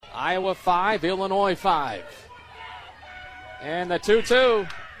Iowa 5, Illinois 5. And the 2-2.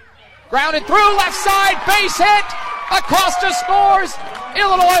 Grounded through, left side, base hit. Acosta scores.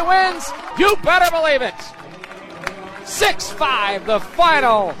 Illinois wins. You better believe it. 6-5, the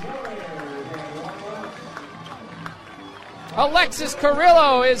final. Alexis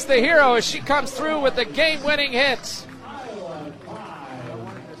Carrillo is the hero as she comes through with the game-winning hit.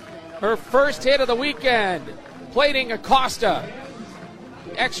 Her first hit of the weekend, plating Acosta.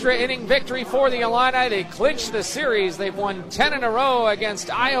 Extra inning victory for the Illini. They clinch the series. They've won 10 in a row against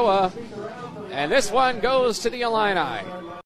Iowa. And this one goes to the Illini.